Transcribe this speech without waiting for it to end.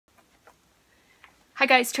Hi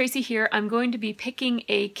guys, Tracy here. I'm going to be picking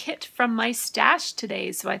a kit from my stash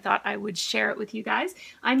today, so I thought I would share it with you guys.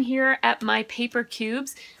 I'm here at my paper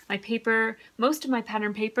cubes. Most of my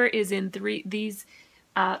pattern paper is in these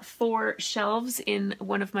 4 shelves in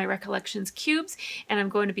one of my Recollections cubes, and I'm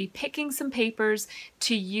going to be picking some papers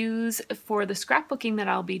to use for the scrapbooking that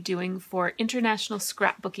I'll be doing for International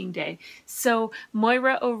Scrapbooking Day. So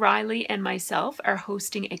Moira O'Reilly and myself are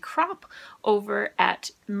hosting a crop over at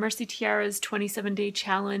MercyTiara's 27-Day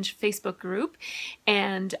Challenge Facebook group,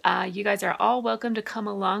 and you guys are all welcome to come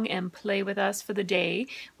along and play with us for the day,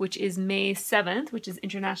 which is May 7th, which is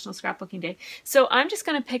International Scrapbooking Day. So I'm just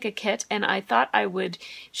going to pick a kit, and I thought I would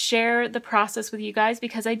share the process with you guys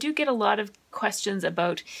because I do get a lot of questions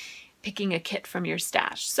about picking a kit from your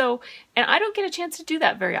stash. And I don't get a chance to do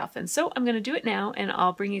that very often. So I'm going to do it now, and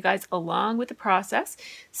I'll bring you guys along with the process.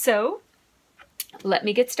 So let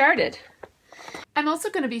me get started. I'm also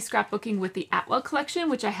going to be scrapbooking with the Atwell collection,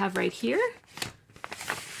 which I have right here.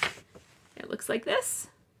 It looks like this.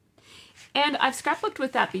 And I've scrapbooked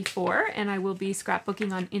with that before, and I will be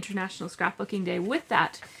scrapbooking on International Scrapbooking Day with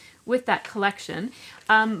that collection.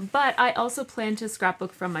 But I also plan to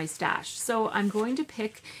scrapbook from my stash. So I'm going to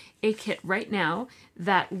pick a kit right now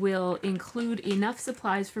that will include enough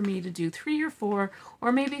supplies for me to do 3 or 4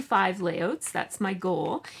 or maybe 5 layouts. That's my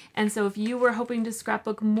goal. And so if you were hoping to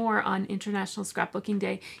scrapbook more on International Scrapbooking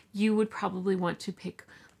Day, you would probably want to pick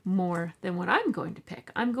more than what I'm going to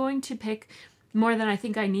pick. I'm going to pick more than I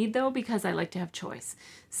think I need though, because I like to have choice.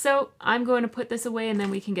 So I'm going to put this away and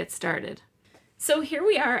then we can get started. So here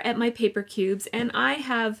we are at my paper cubes, and I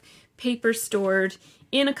have paper stored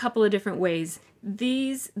in a couple of different ways.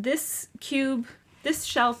 This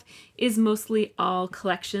shelf is mostly all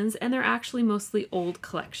collections, and they're actually mostly old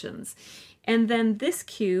collections. And then this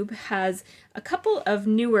cube has a couple of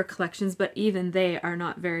newer collections, but even they are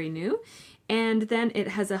not very new. And then it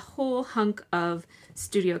has a whole hunk of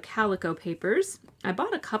Studio Calico papers. I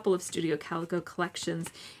bought a couple of Studio Calico collections,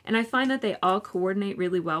 and I find that they all coordinate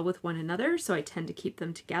really well with one another, so I tend to keep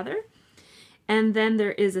them together. And then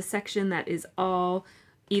there is a section that is all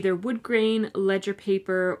either wood grain, ledger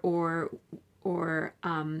paper, or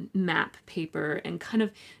map paper, and kind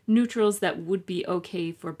of neutrals that would be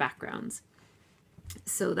okay for backgrounds.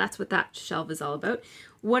 So that's what that shelf is all about.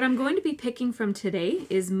 What I'm going to be picking from today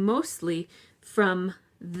is mostly from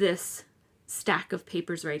this stack of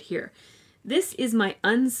papers right here. This is my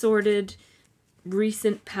unsorted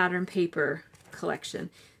recent pattern paper collection.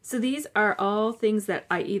 So these are all things that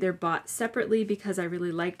I either bought separately because I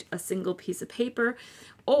really liked a single piece of paper,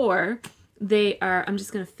 or they are, I'm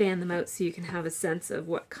just going to fan them out so you can have a sense of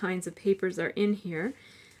what kinds of papers are in here.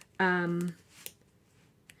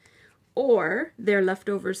 Or they're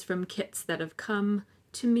leftovers from kits that have come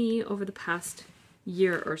to me over the past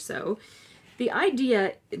year or so. The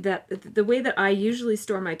idea that the way that I usually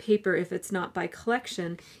store my paper, if it's not by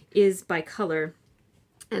collection, is by color.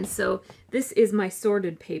 And so this is my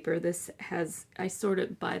sorted paper. I sort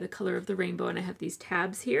it by the color of the rainbow, and I have these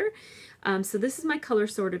tabs here. So this is my color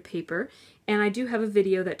sorted paper, and I do have a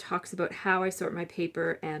video that talks about how I sort my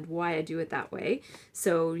paper and why I do it that way.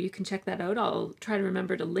 So you can check that out. I'll try to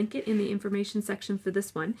remember to link it in the information section for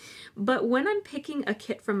this one. But when I'm picking a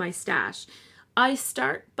kit from my stash, I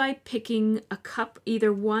start by picking a couple,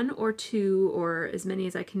 either 1 or 2, or as many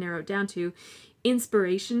as I can narrow it down to,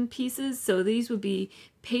 inspiration pieces. So these would be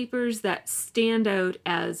papers that stand out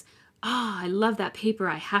as, I love that paper,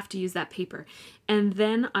 I have to use that paper. And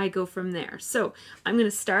then I go from there. So I'm going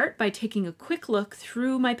to start by taking a quick look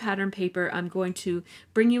through my pattern paper. I'm going to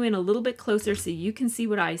bring you in a little bit closer so you can see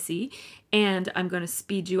what I see, and I'm going to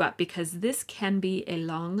speed you up because this can be a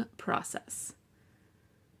long process.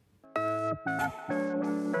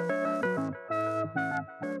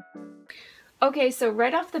 Okay, so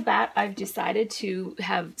right off the bat, I've decided to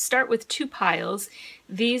start with 2 piles.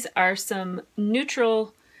 These are some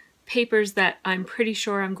neutral papers that I'm pretty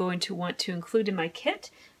sure I'm going to want to include in my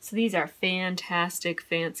kit. So these are fantastic,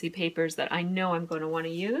 fancy papers that I know I'm going to want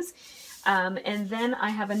to use. And then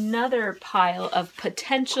I have another pile of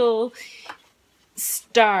potential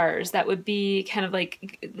stars that would be kind of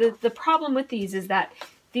like, the problem with these is that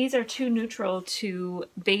these are too neutral to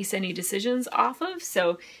base any decisions off of.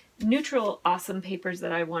 So neutral, awesome papers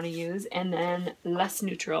that I want to use, and then less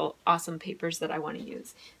neutral, awesome papers that I want to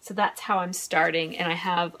use. So that's how I'm starting, and I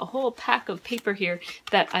have a whole pack of paper here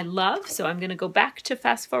that I love, so I'm going to go back to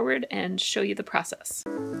fast forward and show you the process.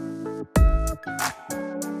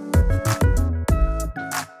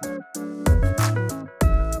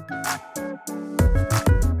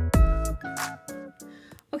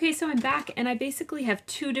 Okay, so I'm back and I basically have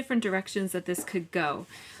two different directions that this could go.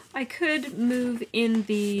 I could move in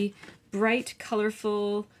the bright,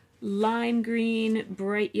 colorful, lime green,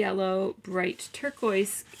 bright yellow, bright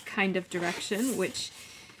turquoise kind of direction, which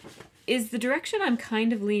is the direction I'm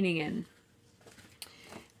kind of leaning in.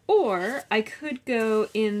 Or I could go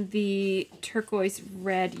in the turquoise,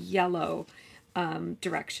 red, yellow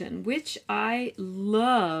direction, which I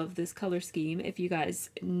love this color scheme. If you guys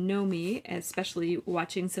know me, especially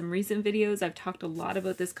watching some recent videos, I've talked a lot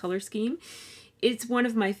about this color scheme. It's one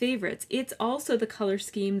of my favorites. It's also the color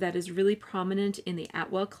scheme that is really prominent in the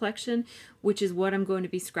Atwell collection, which is what I'm going to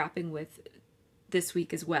be scrapping with this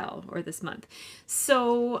week as well, or this month.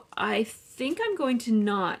 So I think I'm going to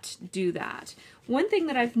not do that. One thing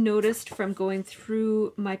that I've noticed from going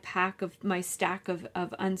through my stack of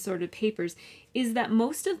unsorted papers is that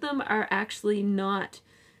most of them are actually not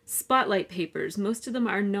spotlight papers. Most of them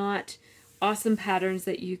are not awesome patterns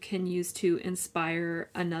that you can use to inspire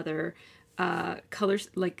another colors,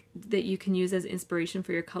 like that you can use as inspiration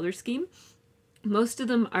for your color scheme. Most of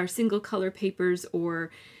them are single color papers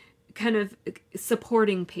or kind of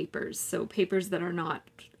supporting papers, so papers that are not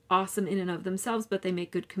awesome in and of themselves, but they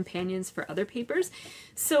make good companions for other papers.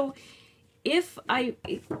 So if I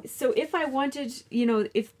wanted, you know,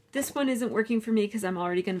 if this one isn't working for me because I'm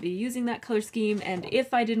already going to be using that color scheme, and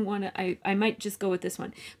if I didn't want to, I might just go with this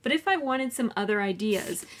one. But if I wanted some other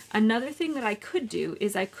ideas, another thing that I could do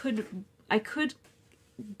is I could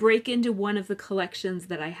break into one of the collections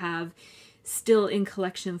that I have still in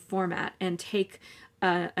collection format and take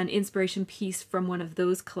an inspiration piece from one of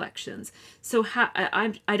those collections. So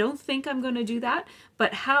I don't think I'm going to do that,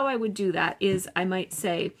 but how I would do that is I might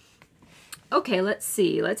say, okay, let's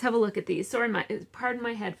see, let's have a look at these. Sorry, pardon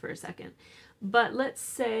my head for a second. But let's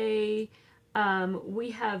say we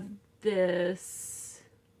have this,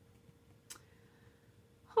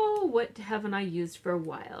 oh, what haven't I used for a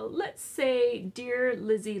while? Let's say Dear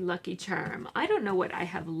Lizzie Lucky Charm. I don't know what I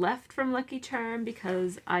have left from Lucky Charm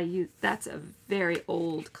because that's a very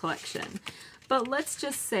old collection. But let's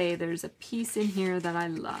just say there's a piece in here that I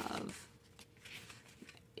love.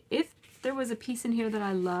 If there was a piece in here that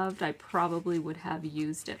I loved, I probably would have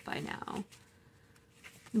used it by now.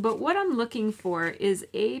 But what I'm looking for is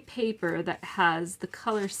a paper that has the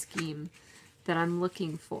color scheme that I'm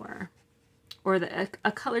looking for, or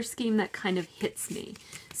a color scheme that kind of hits me.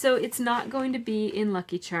 So it's not going to be in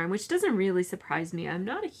Lucky Charm, which doesn't really surprise me. I'm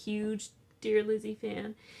not a huge Dear Lizzie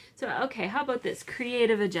fan. So, okay, how about this?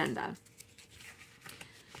 Creative Agenda.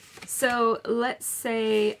 So let's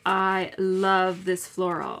say I love this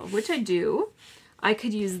floral, which I do. I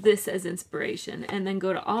could use this as inspiration and then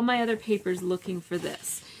go to all my other papers looking for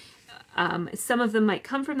this. Some of them might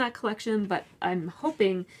come from that collection, but I'm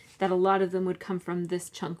hoping that a lot of them would come from this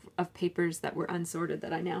chunk of papers that were unsorted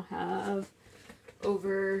that I now have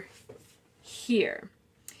over here.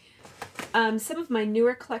 Some of my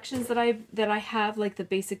newer collections that I have, like the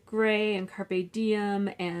Basic Gray and Carpe Diem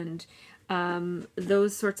and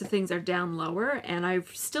those sorts of things, are down lower, and I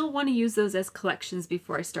still want to use those as collections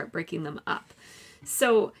before I start breaking them up.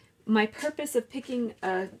 So my purpose of picking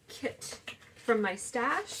a kit from my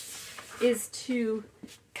stash is to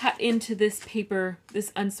cut into this paper,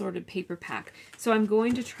 this unsorted paper pack. So I'm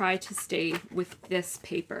going to try to stay with this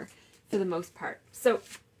paper for the most part. So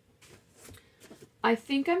I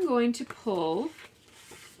think I'm going to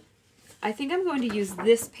use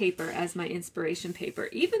this paper as my inspiration paper.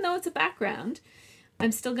 Even though it's a background,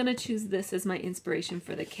 I'm still going to choose this as my inspiration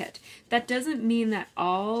for the kit. That doesn't mean that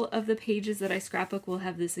all of the pages that I scrapbook will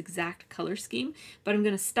have this exact color scheme, but I'm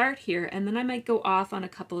going to start here and then I might go off on a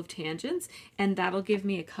couple of tangents, and that'll give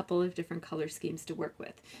me a couple of different color schemes to work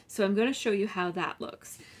with. So I'm going to show you how that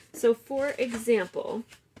looks. So for example,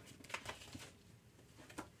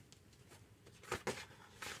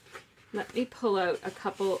 let me pull out a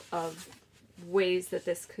couple of ways that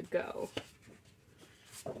this could go.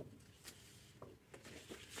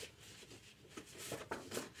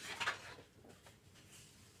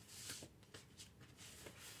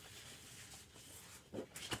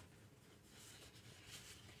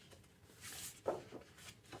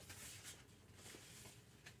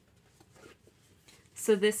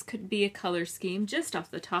 So this could be a color scheme just off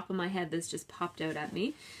the top of my head. This just popped out at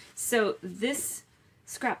me. So this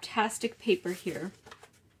Scraptastic paper here,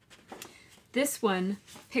 this one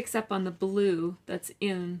picks up on the blue that's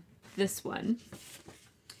in this one.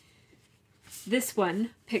 This one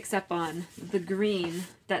picks up on the green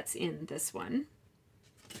that's in this one.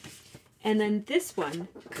 And then this one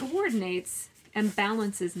coordinates and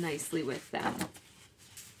balances nicely with them.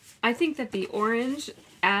 I think that the orange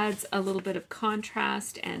adds a little bit of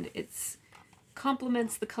contrast, and it's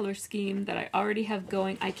complements the color scheme that I already have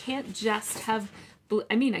going. I can't just have blue.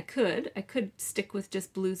 I mean, I could stick with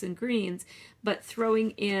just blues and greens, but throwing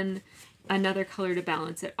in another color to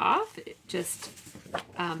balance it off, it just,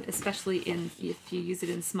 especially if you use it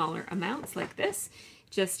in smaller amounts like this,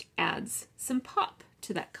 just adds some pop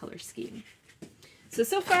to that color scheme.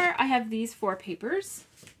 So far I have these 4 papers.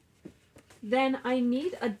 Then I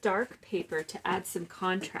need a dark paper to add some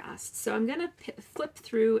contrast. So I'm gonna flip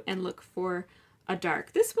through and look for a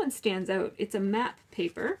dark. This one stands out. It's a map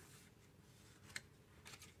paper.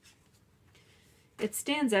 It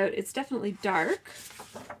stands out. It's definitely dark.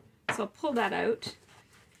 So I'll pull that out.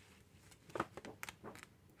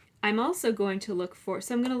 I'm also going to look for,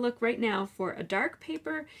 so I'm going to look right now for a dark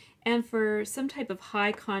paper and for some type of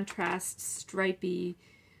high contrast, stripy,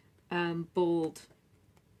 bold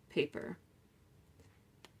paper.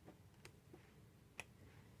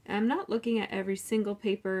 I'm not looking at every single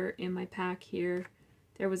paper in my pack here.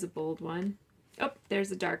 There was a bold one. Oh,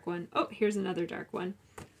 there's a dark one. Oh, here's another dark one.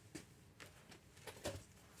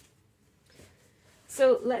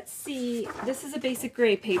 So let's see, this is a basic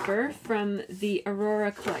gray paper from the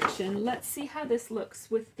Aurora collection. Let's see how this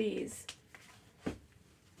looks with these.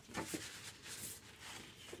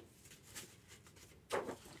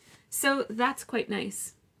 So that's quite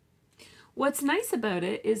nice. What's nice about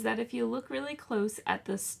it is that if you look really close at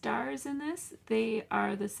the stars in this, they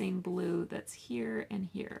are the same blue that's here and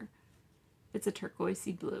here. It's a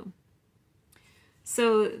turquoisey blue.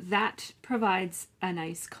 So that provides a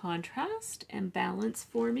nice contrast and balance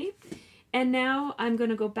for me. And now I'm going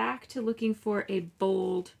to go back to looking for a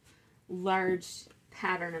bold, large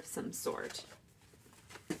pattern of some sort.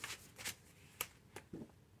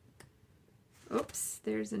 Oops,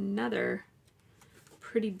 there's another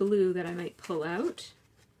pretty blue that I might pull out.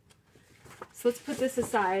 So let's put this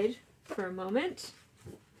aside for a moment.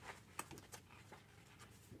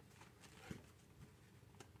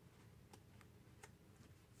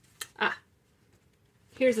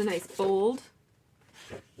 Here's a nice bold.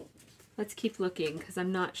 Let's keep looking because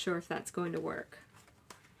I'm not sure if that's going to work.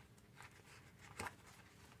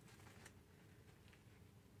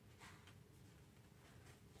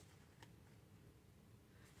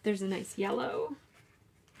 There's a nice yellow.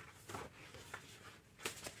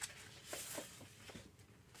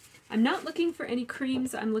 I'm not looking for any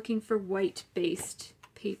creams. I'm looking for white-based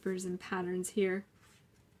papers and patterns here.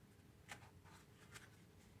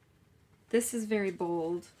 This is very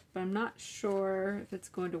bold, but I'm not sure if it's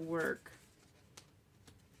going to work.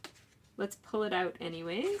 Let's pull it out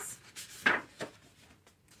anyways.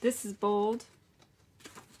 This is bold.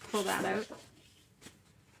 Pull that out.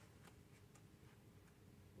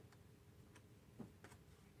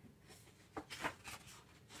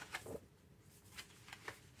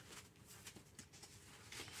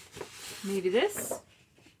 Maybe this.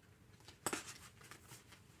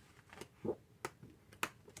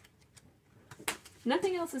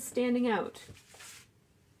 Nothing else is standing out.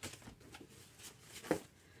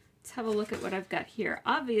 Let's have a look at what I've got here.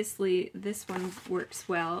 Obviously, this one works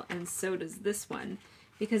well, and so does this one,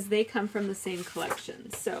 because they come from the same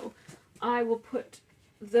collection. So I will put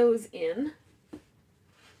those in.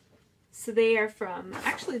 So they are from,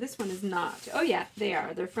 actually this one is not. Oh yeah, they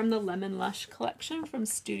are. They're from the Lemon Lush collection from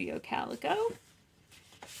Studio Calico.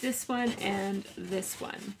 This one and this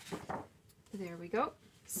one. There we go.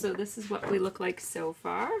 So this is what we look like so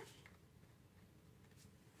far.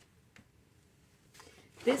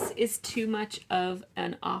 This is too much of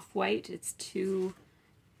an off-white. It's too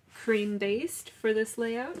cream-based for this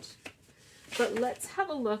layout. But let's have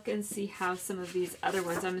a look and see how some of these other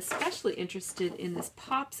ones. I'm especially interested in this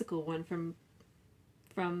popsicle one from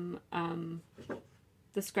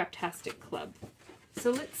the Scraptastic Club.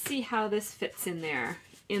 So let's see how this fits in there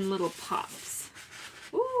in little pops.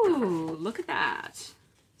 Ooh, look at that.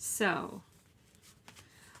 So,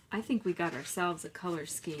 I think we got ourselves a color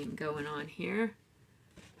scheme going on here.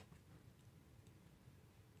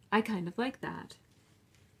 I kind of like that.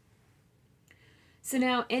 So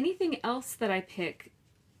now anything else that I pick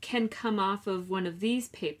can come off of one of these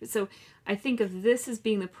papers. So I think of this as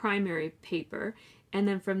being the primary paper, and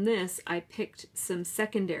then from this I picked some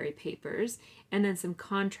secondary papers and then some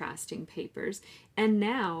contrasting papers, and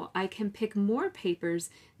now I can pick more papers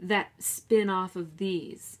that spin off of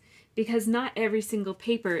these, because not every single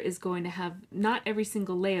paper is going to have, not every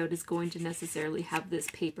single layout is going to necessarily have this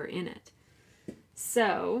paper in it.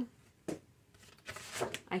 So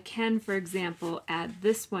I can, for example, add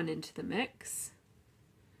this one into the mix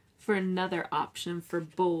for another option for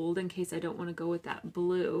bold in case I don't want to go with that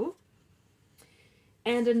blue.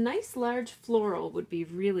 And a nice large floral would be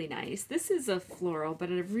really nice. This is a floral, but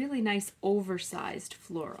a really nice oversized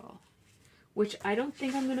floral, which I don't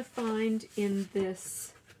think I'm going to find in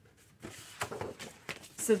this.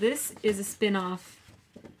 So this is a spin-off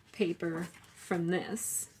paper from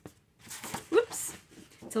this. Whoops!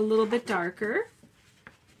 It's a little bit darker,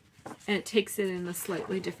 and it takes it in a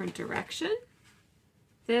slightly different direction.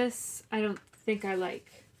 This I don't think I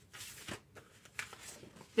like.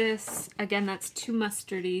 This, again, that's too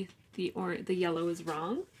mustardy. The yellow is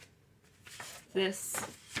wrong. This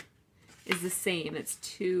is the same. It's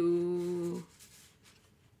too,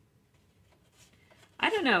 I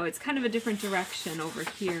don't know, it's kind of a different direction over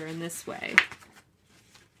here in this way.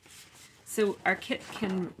 So our kit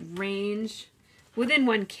can range, within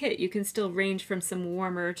one kit you can still range from some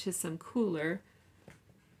warmer to some cooler.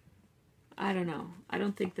 I don't know. I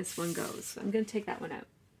don't think this one goes. I'm going to take that one out.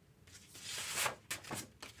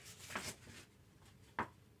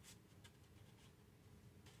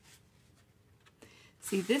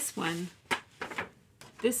 See, this one,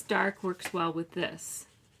 this dark works well with this,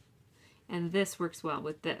 and this works well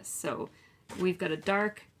with this. So we've got a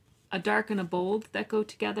dark and a bold that go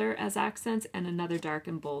together as accents, and another dark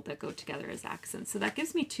and bold that go together as accents. So that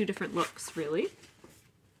gives me two different looks, really.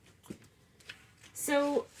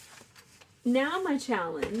 So now my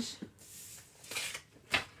challenge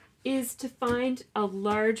is to find a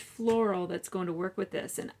large floral that's going to work with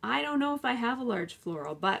this. And I don't know if I have a large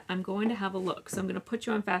floral, but I'm going to have a look. So I'm going to put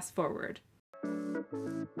you on fast forward.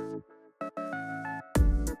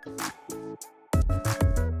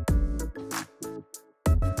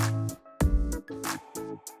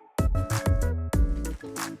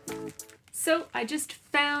 So I just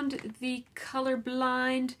found the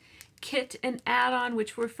Colorblind kit and add-on,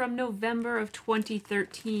 which were from November of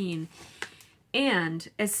 2013. And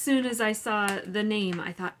as soon as I saw the name,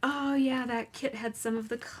 I thought, oh yeah, that kit had some of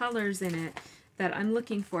the colors in it that I'm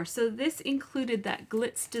looking for. So this included that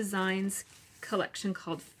Glitz Designs collection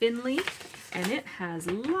called Finley, and it has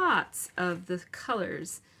lots of the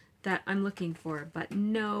colors that I'm looking for, but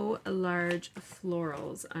no large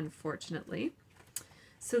florals, unfortunately.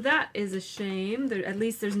 So that is a shame. At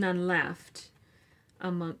least there's none left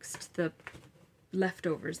amongst the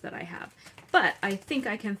leftovers that I have. But I think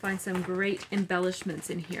I can find some great embellishments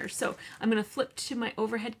in here. So I'm going to flip to my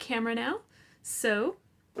overhead camera now.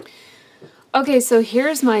 Okay, so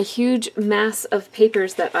here's my huge mass of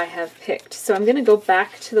papers that I have picked. So I'm going to go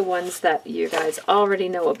back to the ones that you guys already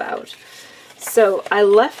know about. So I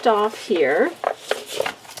left off here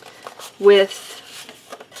with,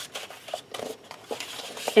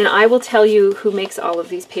 and I will tell you who makes all of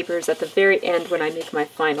these papers at the very end when I make my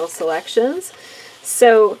final selections.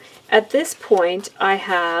 So at this point, I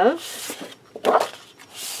have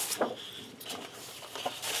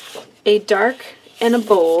a dark and a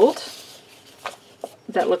bold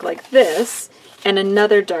that look like this, and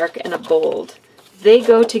another dark and a bold. They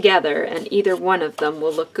go together, and either one of them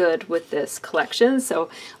will look good with this collection. So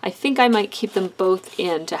I think I might keep them both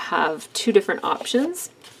in to have two different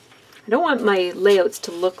options. I don't want my layouts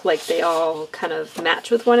to look like they all kind of match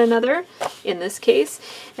with one another in this case.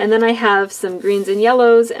 And then I have some greens and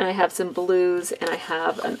yellows, and I have some blues, and I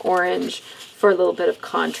have an orange for a little bit of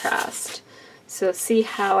contrast. So see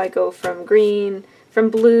how I go from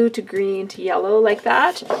blue to green to yellow like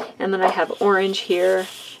that. And then I have orange here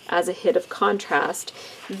as a hit of contrast.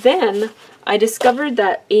 Then I discovered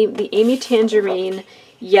that the Amy Tangerine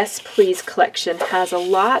Yes Please collection has a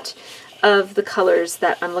lot of the colors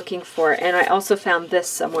that I'm looking for, and I also found this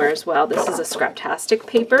somewhere as well. This is a Scraptastic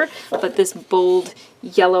paper, but this bold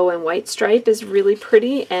yellow and white stripe is really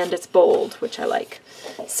pretty, and it's bold, which I like.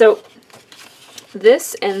 So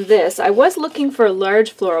this and this, I was looking for a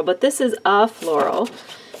large floral, but this is a floral,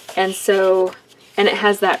 and it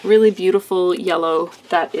has that really beautiful yellow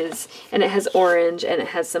and it has orange, and it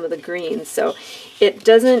has some of the greens, so it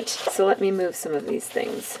doesn't, so let me move some of these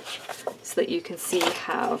things so that you can see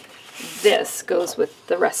how this goes with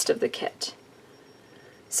the rest of the kit.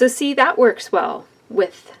 So see, that works well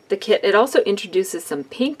with the kit. It also introduces some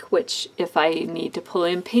pink, which if I need to pull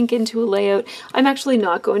in pink into a layout, I'm actually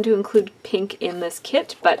not going to include pink in this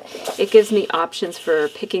kit, but it gives me options for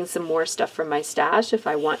picking some more stuff from my stash if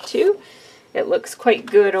I want to. It looks quite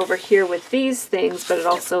good over here with these things, but it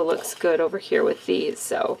also looks good over here with these.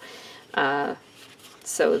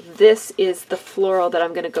 So this is the floral that I'm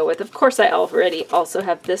going to go with. Of course, I already also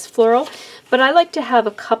have this floral, but I like to have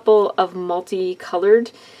a couple of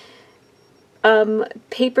multicolored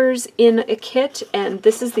papers in a kit, and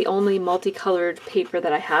this is the only multicolored paper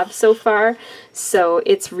that I have so far, so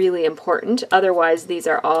it's really important. Otherwise, these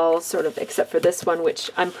are all sort of, except for this one,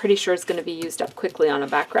 which I'm pretty sure is going to be used up quickly on a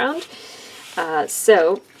background.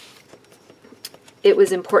 So it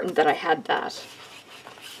was important that I had that.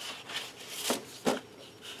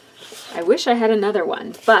 I wish I had another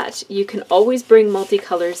one, but you can always bring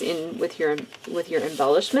multicolors in with your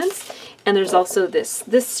embellishments. And there's also this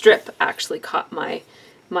strip actually caught my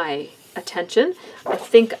attention. I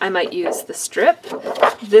think I might use the strip.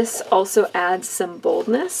 This also adds some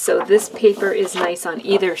boldness, so this paper is nice on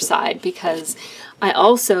either side, because I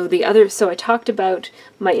also, so I talked about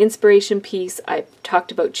my inspiration piece, I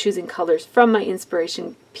talked about choosing colors from my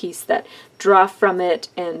inspiration piece that draw from it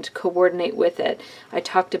and coordinate with it. I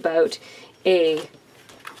talked about a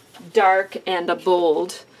dark and a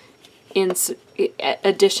bold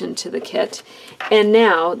addition to the kit. And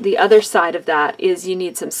now the other side of that is you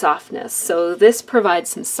need some softness. So this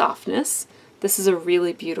provides some softness. This is a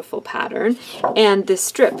really beautiful pattern, and this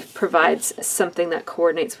strip provides something that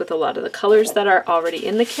coordinates with a lot of the colors that are already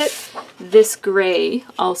in the kit. This gray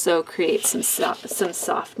also creates some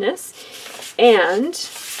softness, and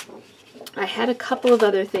I had a couple of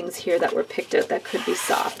other things here that were picked out that could be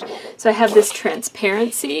soft. So I have this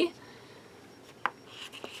transparency,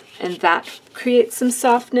 and that creates some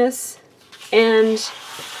softness, and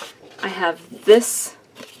I have this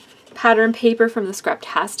pattern paper from the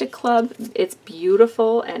Scraptastic Club. It's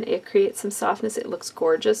beautiful and it creates some softness. It looks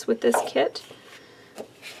gorgeous with this kit.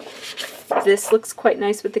 This looks quite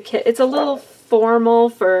nice with the kit. It's a little formal.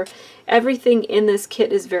 For everything in this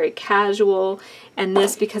kit is very casual, and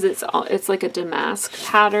this, because it's like a damask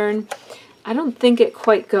pattern, I don't think it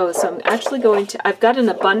quite goes. So I'm actually going to, I've got an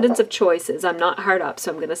abundance of choices. I'm not hard up, so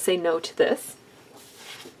I'm going to say no to this.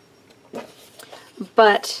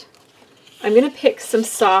 But I'm going to pick some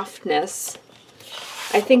softness.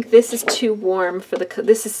 I think this is too warm for the,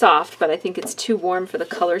 this is soft, but I think it's too warm for the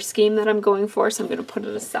color scheme that I'm going for, so I'm going to put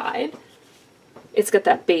it aside. It's got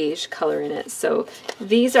that beige color in it, so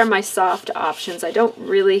these are my soft options. I don't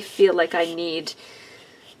really feel like I need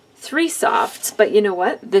 3 softs, but you know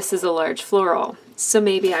what? This is a large floral, so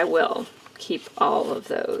maybe I will keep all of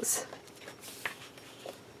those.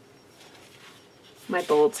 My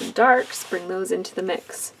bolds and darks, bring those into the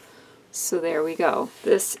mix. So there we go.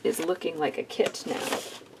 This is looking like a kit now.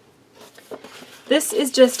 This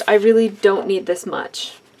is just, I really don't need this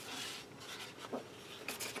much.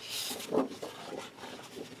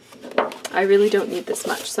 I really don't need this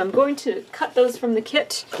much. So I'm going to cut those from the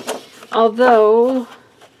kit, although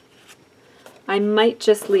I might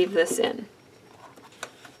just leave this in.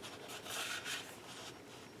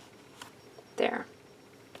 There.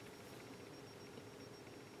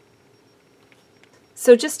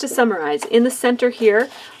 So just to summarize, in the center here,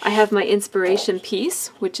 I have my inspiration piece,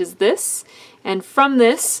 which is this, and from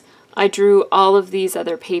this, I drew all of these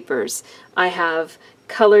other papers. I have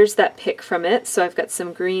colors that pick from it, so I've got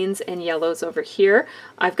some greens and yellows over here,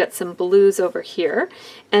 I've got some blues over here,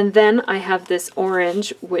 and then I have this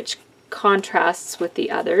orange, which contrasts with the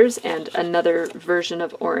others, and another version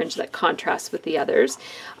of orange that contrasts with the others.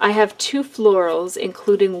 I have 2 florals,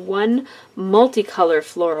 including one multicolor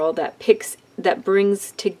floral that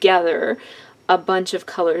brings together a bunch of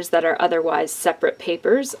colors that are otherwise separate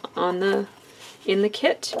papers in the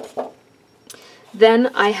kit. Then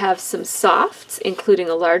I have some softs, including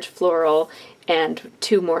a large floral and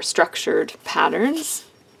 2 more structured patterns.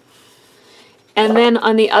 And then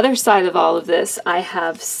on the other side of all of this, I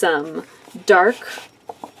have some dark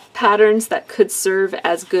patterns that could serve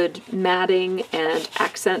as good matting and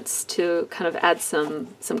accents to kind of add some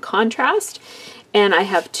contrast. And I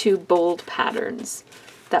have 2 bold patterns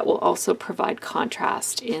that will also provide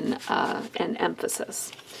contrast in and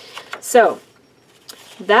emphasis. So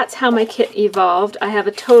that's how my kit evolved. I have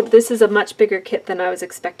a total, this is a much bigger kit than I was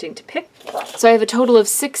expecting to pick. So I have a total of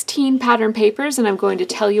 16 pattern papers, and I'm going to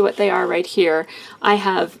tell you what they are right here. I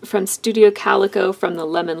have from Studio Calico from the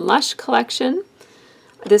Lemon Lush collection.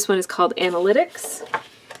 This one is called Analytics.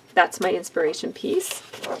 That's my inspiration piece.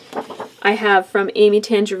 I have from Amy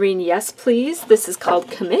Tangerine, Yes Please. This is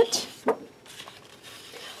called Commit.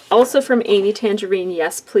 Also from Amy Tangerine,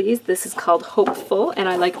 Yes Please. This is called Hopeful, and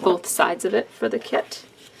I like both sides of it for the kit.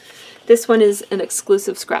 This one is an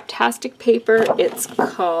exclusive Scraptastic paper. It's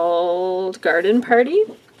called Garden Party.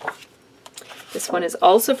 This one is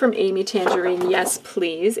also from Amy Tangerine, Yes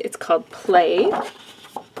Please. It's called Play.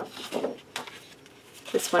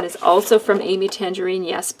 This one is also from Amy Tangerine,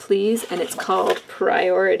 Yes Please, and it's called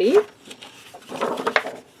Priority.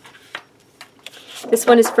 This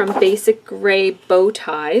one is from Basic Gray Bow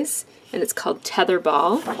Ties, and it's called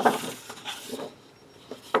Tetherball.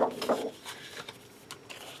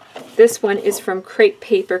 This one is from Crepe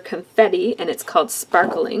Paper Confetti, and it's called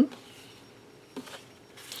Sparkling.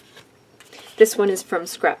 This one is from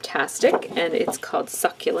Scraptastic, and it's called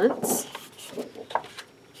Succulents.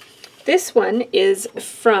 This one is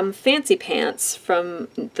from Fancy Pants, from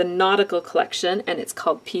the Nautical collection, and it's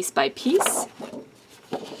called Piece by Piece.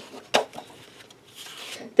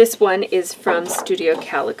 This one is from Studio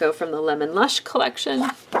Calico, from the Lemon Lush collection.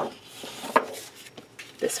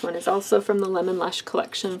 This one is also from the Lemon Lush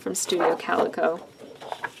collection from Studio Calico.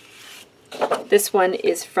 This one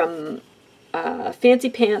is from Fancy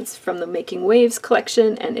Pants from the Making Waves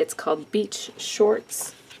collection, and it's called Beach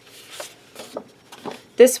Shorts.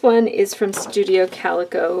 This one is from Studio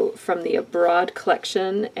Calico from the Abroad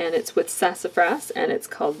collection, and it's with Sassafras, and it's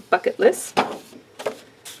called Bucket List.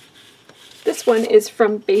 This one is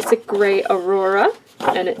from Basic Grey Aurora,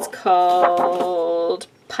 and it's called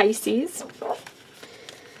Pisces.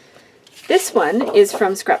 This one is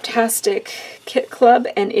from Scraptastic Kit Club,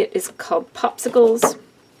 and it is called Popsicles.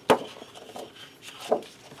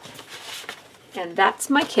 And that's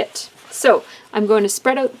my kit. So I'm going to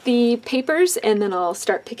spread out the papers and then I'll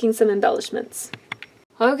start picking some embellishments.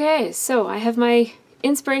 Okay, so I have my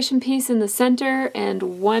inspiration piece in the center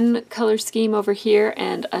and one color scheme over here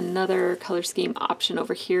and another color scheme option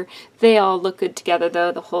over here. They all look good together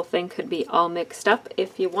though. The whole thing could be all mixed up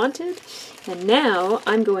if you wanted. And now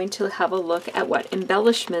I'm going to have a look at what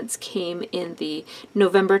embellishments came in the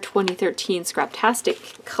November 2013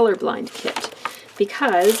 Scraptastic Colorblind Kit,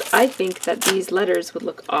 because I think that these letters would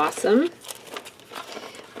look awesome.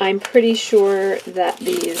 I'm pretty sure that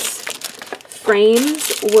these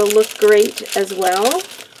frames will look great as well.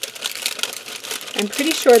 I'm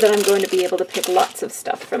pretty sure that I'm going to be able to pick lots of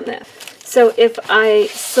stuff from this. So if I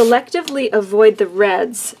selectively avoid the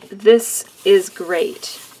reds, this is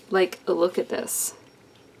great. Like, look at this.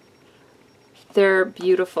 They're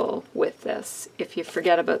beautiful with this if you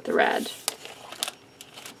forget about the red.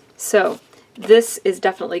 So this is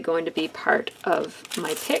definitely going to be part of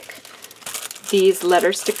my pick. These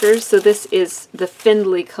letter stickers, so this is the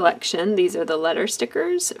Findlay collection. These are the letter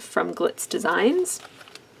stickers from Glitz Designs.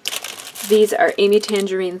 These are Amy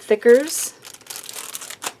Tangerine Thickers.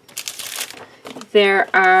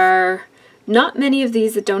 There are not many of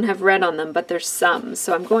these that don't have red on them, but there's some,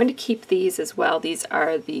 so I'm going to keep these as well. These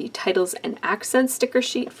are the Titles and Accents sticker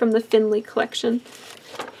sheet from the Findlay collection.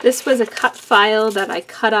 This was a cut file that I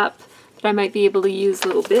cut up that I might be able to use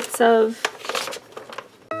little bits of.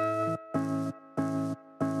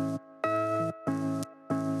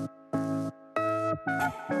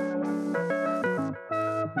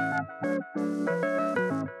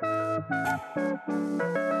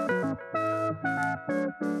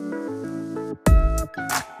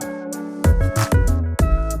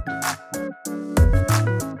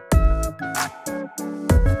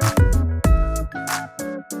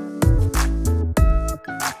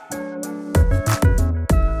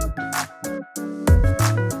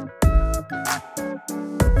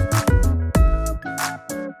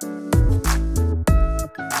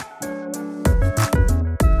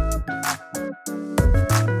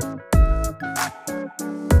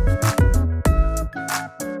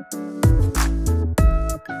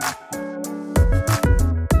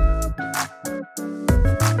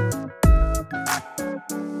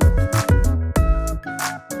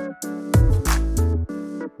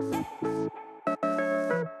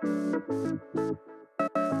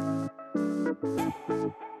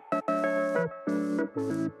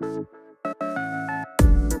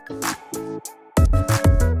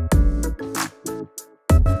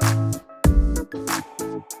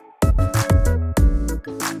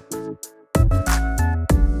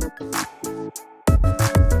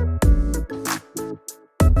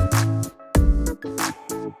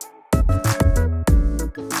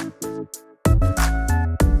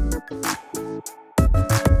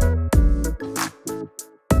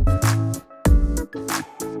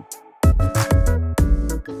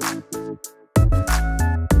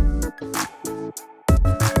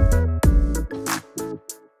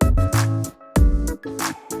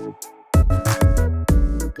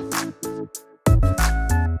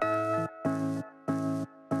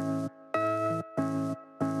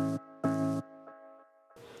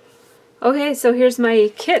 Okay, so here's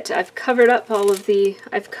my kit. I've covered up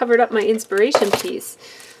my inspiration piece,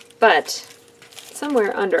 but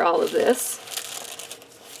somewhere under all of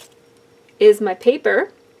this is my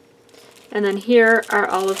paper, and then here are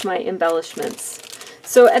all of my embellishments.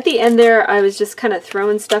 So at the end there, I was just kind of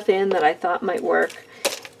throwing stuff in that I thought might work,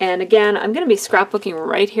 And again, I'm going to be scrapbooking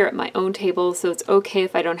right here at my own table, so it's okay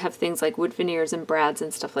if I don't have things like wood veneers and brads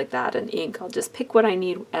and stuff like that and ink. I'll just pick what I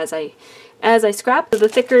need as I scrap. So the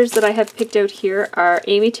thickers that I have picked out here are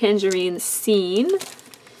Amy Tangerine Scene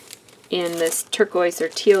in this turquoise or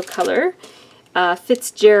teal color,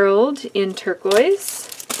 Fitzgerald in turquoise,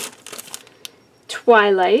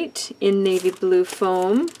 Twilight in navy blue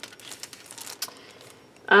foam.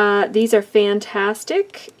 These are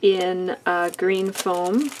Fantastic in green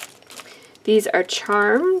foam. These are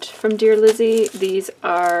Charmed from Dear Lizzie. These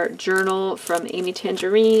are Journal from Amy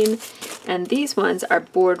Tangerine. And these ones are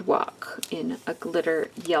Boardwalk in a glitter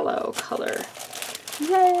yellow color.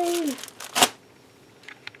 Yay!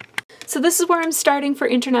 So this is where I'm starting for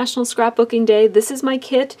International Scrapbooking Day. This is my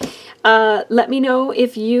kit. Let me know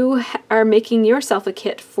if you are making yourself a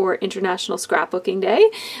kit for International Scrapbooking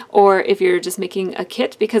Day, or if you're just making a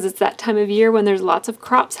kit because it's that time of year when there's lots of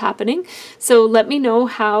crops happening. So let me know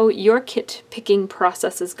how your kit picking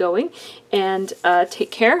process is going, and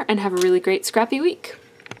take care and have a really great scrappy week.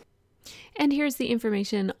 And here's the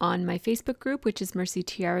information on my Facebook group, which is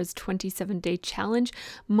MercyTiara's 27-day challenge.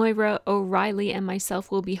 Moira O'Reilly and myself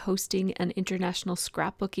will be hosting an International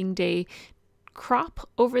Scrapbooking Day Crop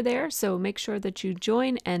over there, so make sure that you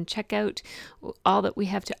join and check out all that we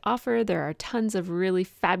have to offer. There are tons of really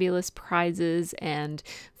fabulous prizes and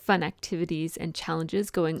fun activities and challenges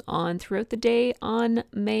going on throughout the day on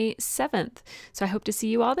May 7th. So I hope to see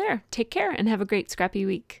you all there. Take care and have a great scrappy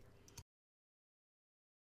week.